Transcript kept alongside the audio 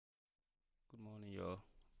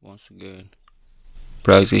Once again,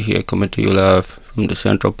 Praxi here coming to you live from the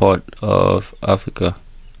central part of Africa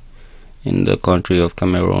in the country of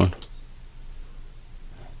Cameroon.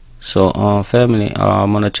 So, family,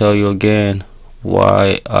 I'm gonna tell you again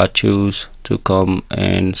why I choose to come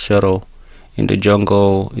and settle in the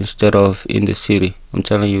jungle instead of in the city. I'm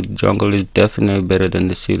telling you, the jungle is definitely better than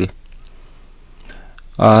the city.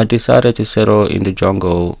 I decided to settle in the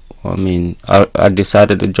jungle. I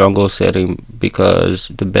decided the jungle setting because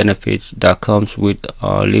the benefits that comes with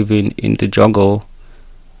living in the jungle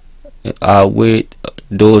are with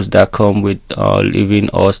those that come with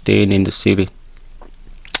living or staying in the city.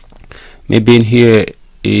 Me being here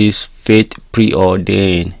is fate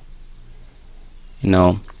preordained. You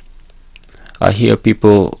know, I hear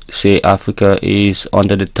people say Africa is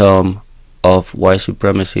under the thumb of white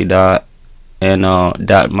supremacy. That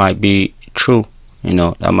might be true.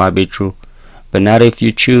 That might be true, but not if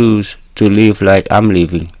you choose to live like I'm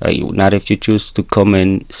living. Like, not if you choose to come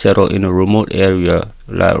and settle in a remote area,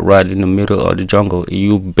 like right in the middle of the jungle.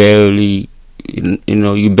 You barely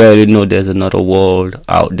know there's another world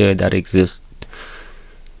out there that exists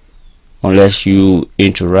unless you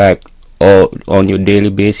interact or on your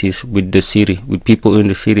daily basis with the city, with people in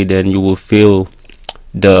the city. Then you will feel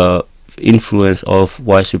the influence of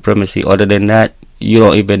white supremacy. Other than that, you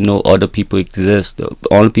don't even know other people exist. The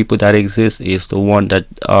only people that exist is the one that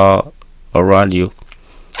are around you.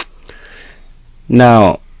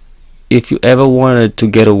 Now, if you ever wanted to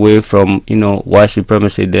get away from white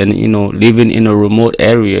supremacy, then living in a remote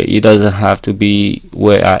area, it doesn't have to be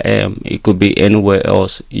where I am. It could be anywhere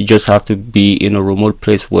else. You just have to be in a remote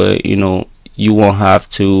place where you won't have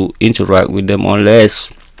to interact with them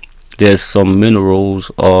unless there's some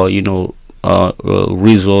minerals or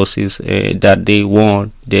resources that they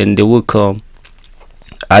want. Then they will come.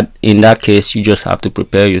 In that case, you just have to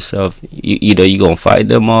prepare yourself. Either you're gonna fight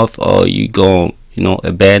them off or you gonna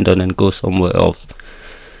abandon and go somewhere else.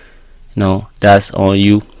 That's on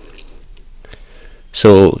you.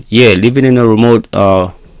 So yeah, living in a remote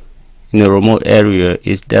area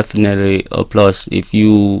is definitely a plus if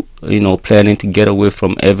you planning to get away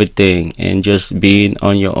from everything and just being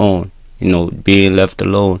on your own, being left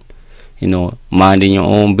alone, minding your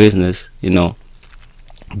own business.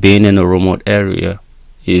 Being in a remote area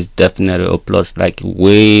is definitely a plus. Like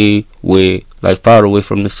way like far away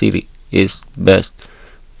from the city is best.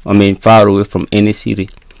 Far away from any city.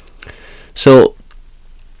 So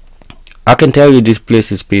I can tell you this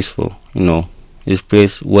place is peaceful. This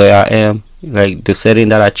place where I am, like the setting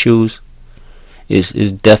that I choose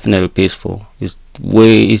is definitely peaceful.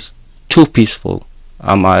 It's too peaceful,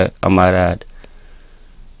 I might add.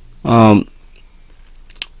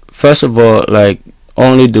 First of all, like,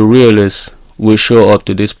 only the realists will show up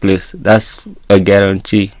to this place. That's a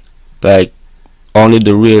guarantee. Like, only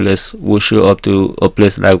the realists will show up to a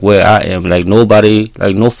place like where I am. Like, nobody,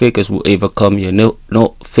 like no fakers will ever come here.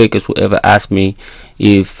 No fakers will ever ask me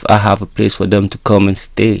if I have a place for them to come and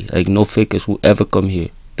stay. Like, no fakers will ever come here.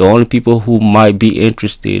 The only people who might be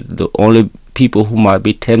interested, the only people who might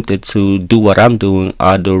be tempted to do what I'm doing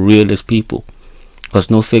are the realist people. Because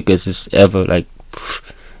no fakers is ever, like,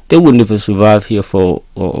 they wouldn't even survive here for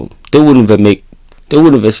they wouldn't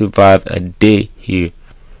even survive a day here.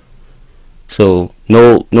 So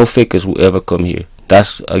no fakers will ever come here.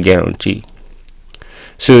 That's a guarantee.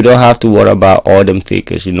 So you don't have to worry about all them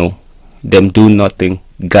fakers, them do nothing,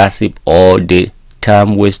 gossip all day,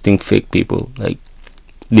 time wasting fake people. Like,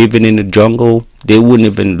 living in the jungle, they wouldn't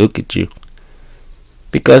even look at you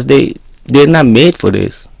because they're not made for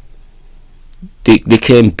this. They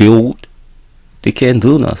can't build, they can't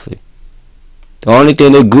do nothing. The only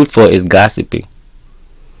thing they're good for is gossiping.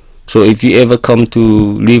 So if you ever come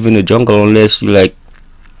to live in the jungle, unless you like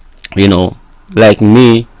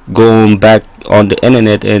me, going back on the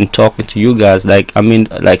internet and talking to you guys, like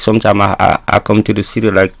sometimes I come to the city,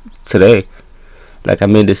 like today, like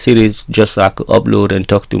I'm in the cities just so I could upload and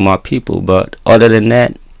talk to my people. But other than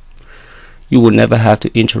that, you will never have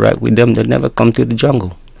to interact with them. They'll never come to the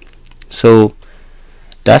jungle. So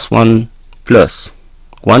that's one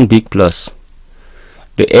big plus.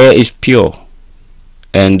 The air is pure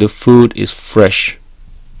and the food is fresh.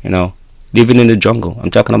 Living in the jungle,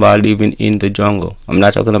 I'm talking about living in the jungle. I'm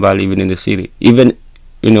not talking about living in the city. Even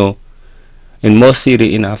in most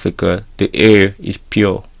city in Africa, the air is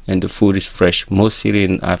pure and the food is fresh. Most city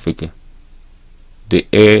in Africa, the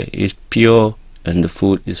air is pure and the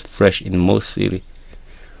food is fresh in most city.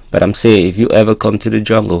 But I'm saying, if you ever come to the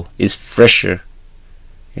jungle, it's fresher.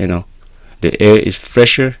 The air is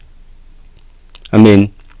fresher.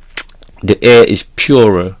 The air is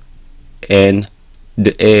purer and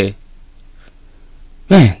the air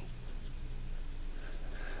Man,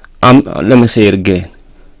 let me say it again.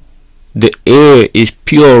 The air is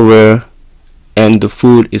purer and the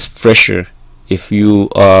food is fresher if you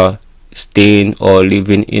are staying or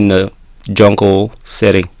living in a jungle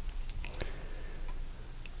setting.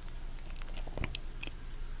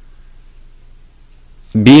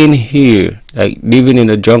 Being here, like living in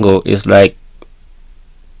the jungle, is like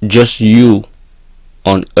just you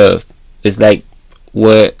on earth. It's like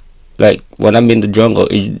where, like when I'm in the jungle,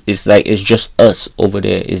 it's like it's just us over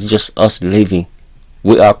there. It's just us living.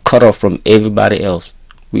 We are cut off from everybody else.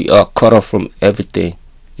 We are cut off from everything.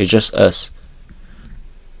 It's just us.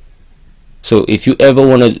 So if you ever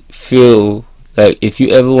want to feel like, if you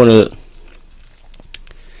ever want to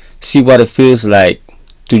see what it feels like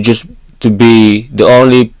to be the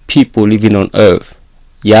only people living on earth,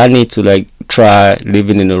 y'all need to like try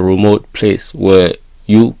living in a remote place where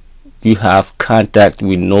you have contact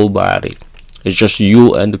with nobody. It's just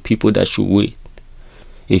you and the people that you with.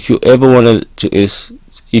 If you ever want to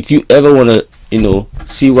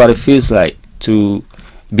see what it feels like to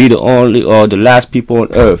be the only or the last people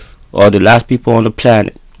on earth or the last people on the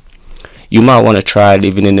planet, you might want to try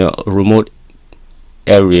living in a remote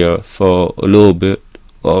area for a little bit,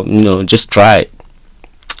 or just try it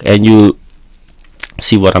and you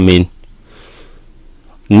see what I mean.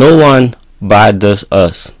 No one bothers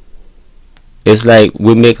us. It's like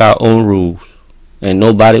we make our own rules and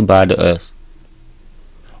nobody bothers us.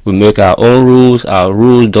 We make our own rules. Our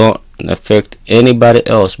rules don't affect anybody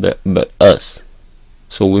else but us.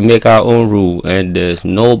 So we make our own rule and there's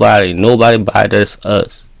nobody bothers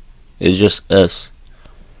us. It's just us.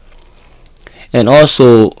 And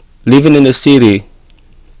also living in the city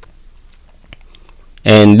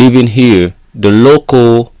and living here, the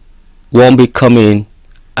local won't be coming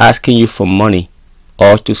asking you for money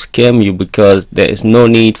or to scam you, because there is no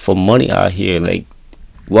need for money out here. Like,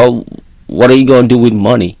 what are you gonna do with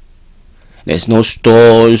money? There's no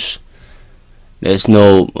stores. There's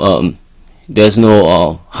no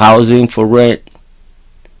housing for rent.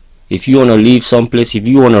 If you wanna leave someplace, if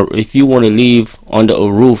you wanna live under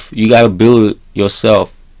a roof, you gotta build it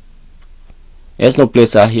yourself. There's no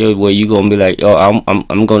place out here where you gonna be like, oh,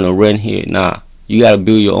 I'm gonna rent here. Nah, you gotta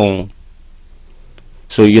build your own.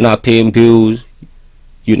 So you're not paying bills,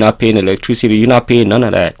 you're not paying electricity, you're not paying none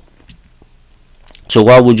of that. So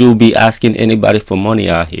why would you be asking anybody for money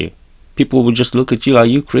out here? People will just look at you like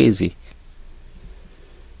you crazy.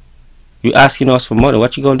 You asking us for money?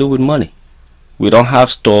 What you gonna do with money? We don't have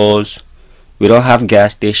stores. We don't have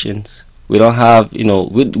gas stations. We don't have, we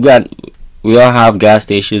don't have gas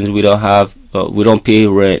stations. We don't pay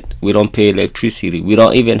rent. We don't pay electricity. We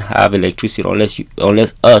don't even have electricity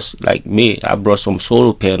unless us, like me, I brought some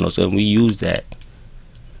solar panels and we use that.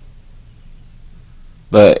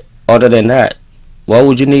 But other than that, what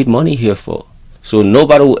would you need money here for? So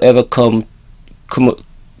nobody will ever come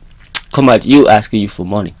at you asking you for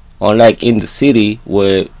money. Unlike in the city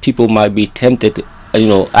where people might be tempted to,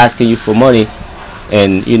 asking you for money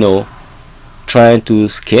and trying to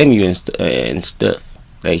scam you and stuff.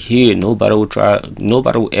 Like here, nobody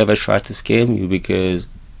will ever try to scam you, because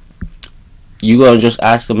you're gonna just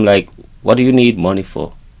ask them like, what do you need money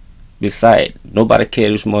for? Besides, nobody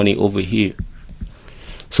carries money over here.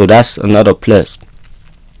 So that's another plus.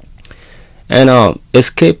 And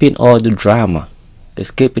escaping all the drama,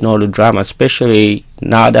 especially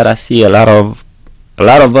now that I see a lot of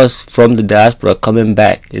us from the diaspora coming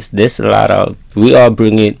back. We are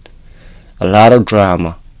bringing a lot of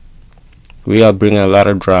drama.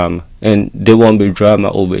 And there won't be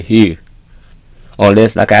drama over here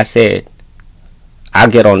unless, like I said, I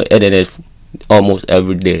get on the internet almost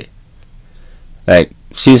every day. Like,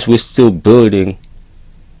 since we're still building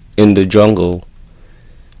in the jungle,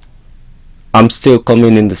 I'm still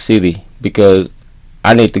coming in the city because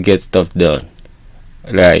I need to get stuff done.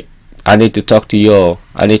 Like, I need to talk to y'all.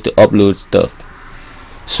 I need to upload stuff.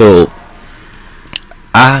 So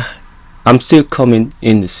I'm still coming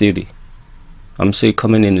in the city.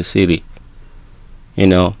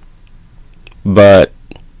 But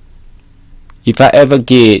if I ever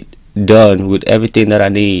get done with everything that I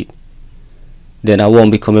need, then I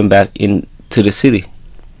won't be coming back into the city.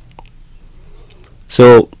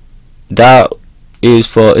 So that is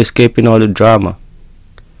for escaping all the drama.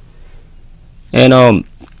 And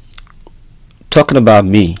talking about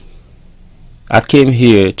me, I came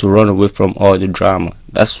here to run away from all the drama.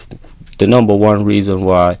 That's the number one reason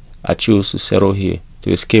why I choose to settle here,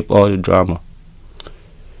 to escape all the drama,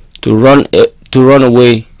 to run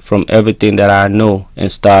away from everything that I know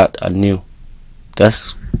and start anew.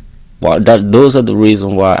 That's those are the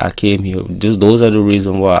reason why I came here. Those are the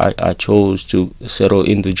reason why I chose to settle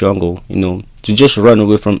in the jungle, to just run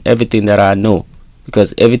away from everything that I know,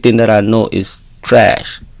 because everything that I know is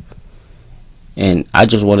trash, and I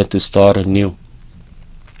just wanted to start anew,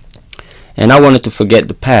 and I wanted to forget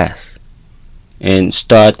the past and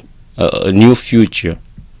start a new future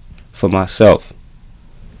for myself.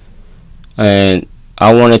 And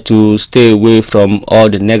I wanted to stay away from all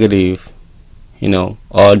the negative,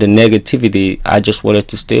 all the negativity. I just wanted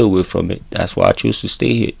to stay away from it. That's why I choose to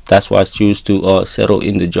stay here. That's why I choose to settle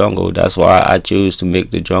in the jungle. That's why I choose to make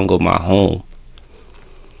the jungle my home.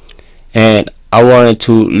 And I wanted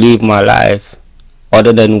to live my life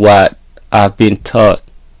other than what I've been taught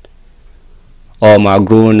all my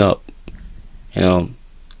growing up. I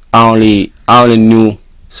only knew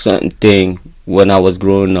certain thing when I was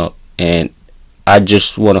growing up, and I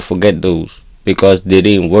just want to forget those because they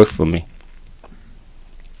didn't work for me.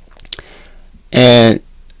 And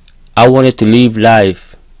I wanted to live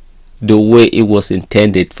life the way it was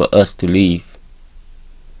intended for us to live.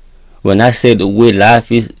 When I say the way life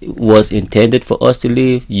was intended for us to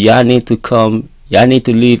live, y'all need to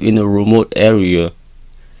live in a remote area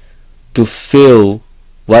to feel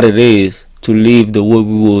what it is to live the way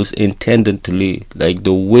we was intended to live. Like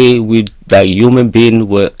the way human beings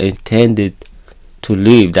were intended to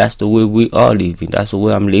live. That's the way we are living. That's the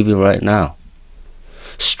way I'm living right now.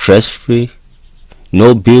 Stress free.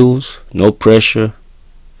 No bills, no pressure,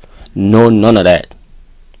 none of that.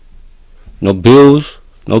 No bills,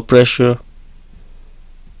 no pressure,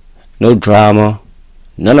 no drama,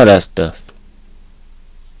 none of that stuff.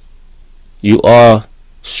 You are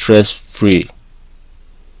stress free.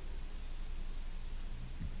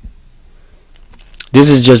 This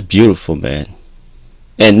is just beautiful, man.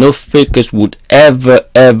 And no fakers would ever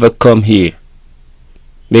come here,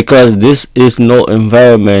 because this is no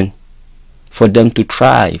environment for them to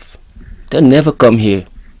thrive. They'll never come here.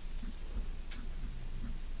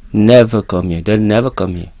 Never come here. They'll never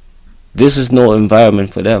come here. This is no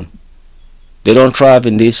environment for them. They don't thrive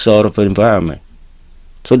in this sort of environment,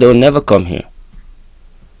 so they'll never come here.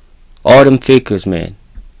 All them fakers, man,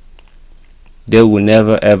 they will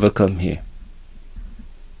never ever come here.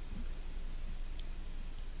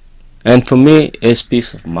 And for me, it's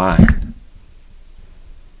peace of mind.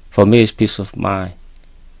 For me, it's peace of mind.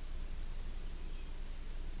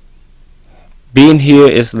 Being here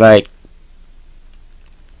is like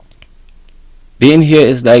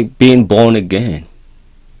being born again.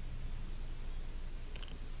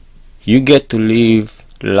 You get to live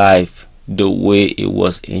life the way it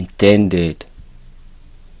was intended.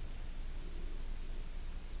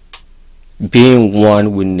 Being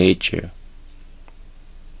one with nature.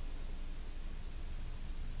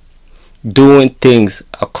 Doing things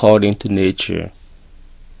according to nature.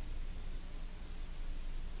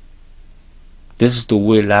 This is the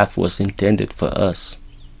way life was intended for us.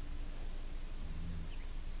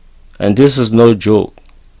 And this is no joke.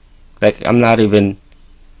 Like,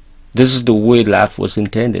 this is the way life was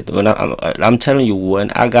intended. When I'm telling you, when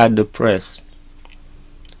I got depressed,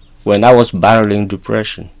 when I was battling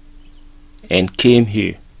depression and came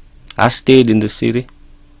here, I stayed in the city,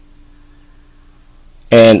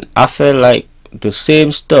 and I felt like the same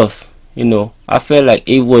stuff, I felt like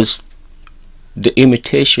it was the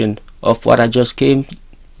imitation of what I just came,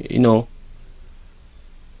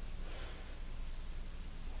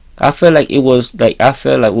 I felt like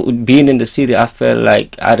being in the city. I felt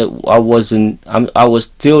like I was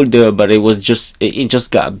still there, but it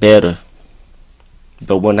just got better.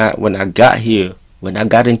 But when I got here, when I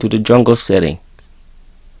got into the jungle setting,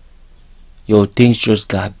 things just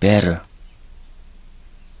got better.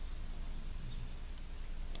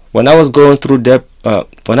 When I was going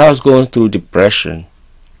through depression,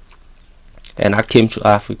 and I came to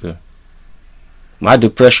Africa, my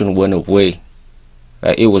depression went away.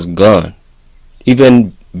 Like, it was gone.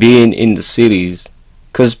 Even being in the cities,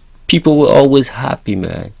 because people were always happy,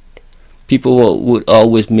 man. People would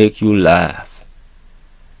always make you laugh.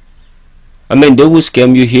 I mean, they will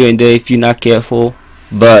scam you here and there if you're not careful,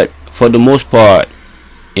 but for the most part,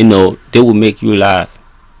 they will make you laugh.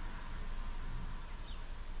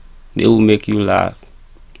 They will make you laugh.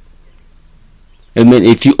 I mean,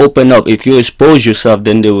 if you open up, if you expose yourself,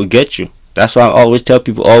 then they will get you. That's why I always tell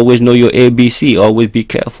people, always know your ABC, always be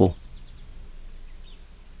careful.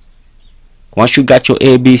 Once you got your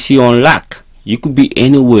ABC on lock, you could be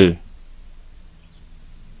anywhere.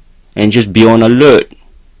 And just be on alert.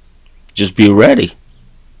 Just be ready.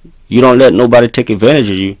 You don't let nobody take advantage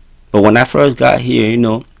of you. But when I first got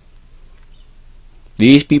here,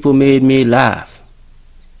 these people made me laugh.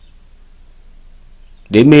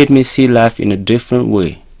 They made me see life in a different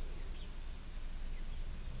way,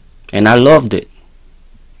 and I loved it.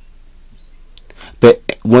 But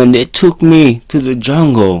when they took me to the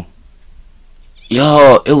jungle,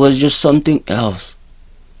 yo, it was just something else.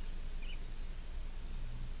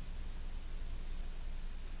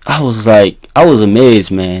 I was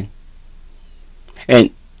amazed, man.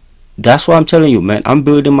 And that's why I'm telling you, man, I'm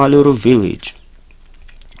building my little village.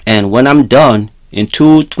 And when I'm done, in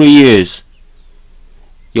 2, 3 years,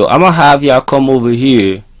 yo, I'm gonna have y'all come over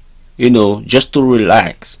here, just to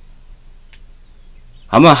relax.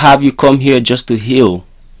 I'm gonna have you come here just to heal.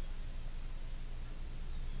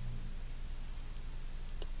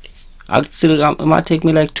 It might take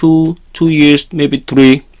me like 2 years, maybe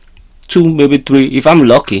 3. 2, maybe 3. If I'm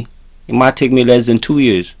lucky, it might take me less than 2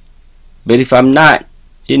 years. But if I'm not,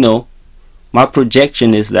 my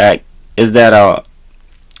projection is that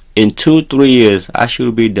in 2, 3 years I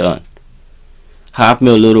should be done. Have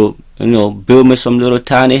me a little, build me some little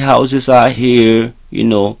tiny houses out here,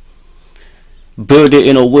 build it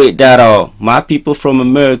in a way that my people from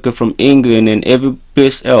America, from England, and every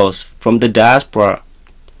place else from the diaspora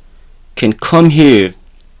can come here,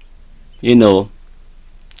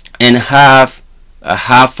 and have a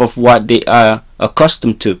half of what they are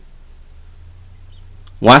accustomed to.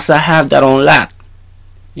 Once I have that on lock,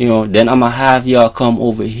 then I'm gonna have y'all come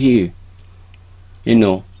over here,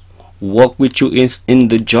 walk with you in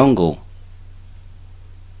the jungle.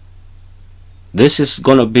 This is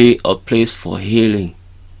gonna be a place for healing.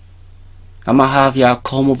 I'm gonna have y'all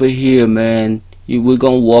come over here, man. We're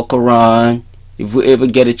gonna walk around. If we ever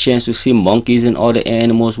get a chance to see monkeys and other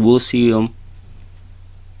animals, we'll see them.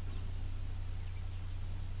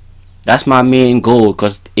 That's my main goal,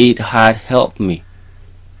 because it had helped me.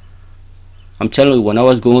 I'm telling you, when I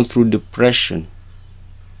was going through depression,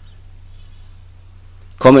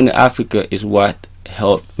 coming to Africa is what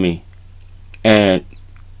helped me. And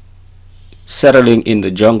settling in the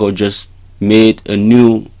jungle just made a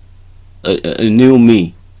new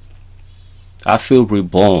me. I feel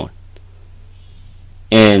reborn.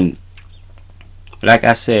 And like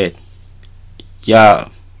I said, yeah,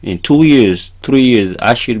 in 2 years, 3 years,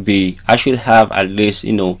 I should have at least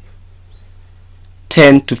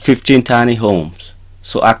 10 to 15 tiny homes,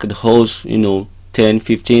 so I could host 10,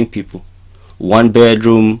 15 people. 1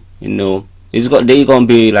 bedroom, they gonna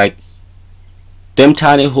be like, them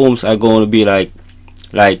tiny homes are going to be like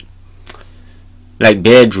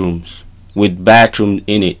bedrooms with bathroom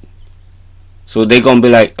in it. So they gonna be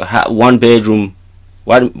like 1 bedroom,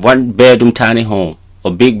 one bedroom tiny home,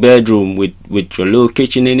 a big bedroom with your little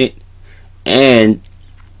kitchen in it and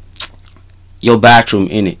your bathroom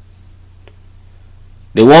in it.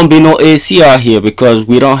 There won't be no AC out here because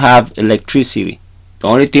we don't have electricity. The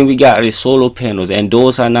only thing we got is solar panels, and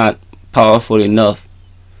those are not powerful enough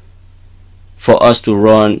for us to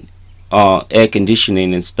run air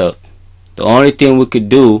conditioning and stuff. The only thing we could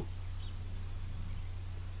do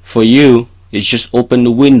for you is just open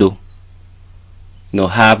the window,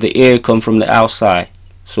 have the air come from the outside.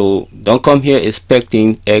 So don't come here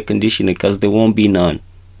expecting air conditioning, because there won't be none.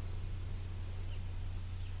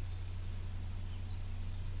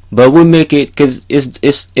 But we make it, because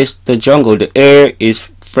it's the jungle. The air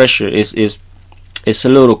is fresher. It's a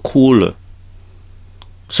little cooler,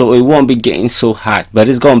 so it won't be getting so hot. But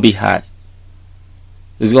it's gonna be hot.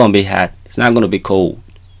 It's gonna be hot. It's not gonna be cold.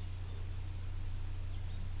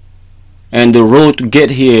 And the road to get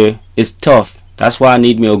here is tough. That's why I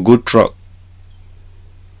need me a good truck.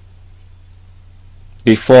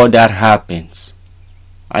 Before that happens,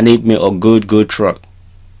 I need me a good truck.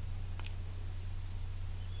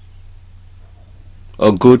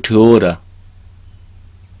 A good Toyota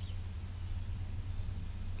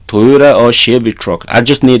or Chevy truck. I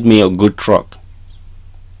just need me a good truck.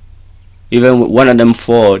 Even one of them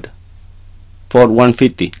Ford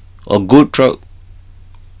 150. A good truck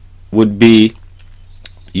would be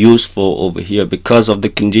useful over here because of the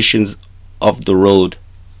conditions of the road.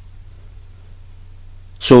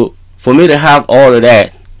 So for me to have all of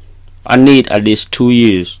that, I need at least 2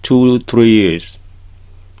 years, 2 to 3 years.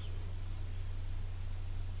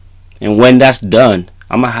 And when that's done,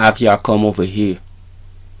 I'm gonna have y'all come over here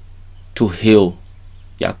to heal.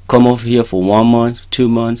 Y'all come over here for 1 month, 2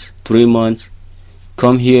 months, 3 months.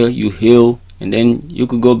 Come here, you heal, and then you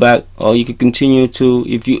could go back, or you could continue to,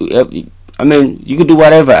 you could do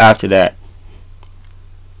whatever after that.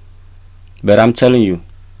 But I'm telling you,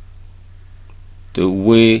 the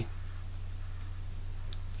way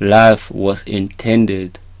life was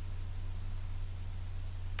intended,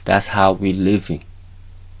 that's how we living.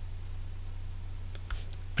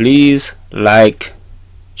 Please like,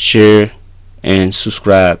 share, and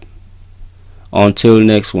subscribe. Until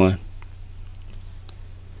next one,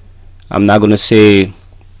 I'm not gonna say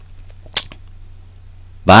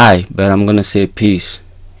bye, but I'm gonna say peace.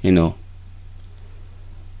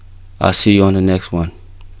 I'll see you on the next one.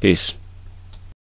 Peace.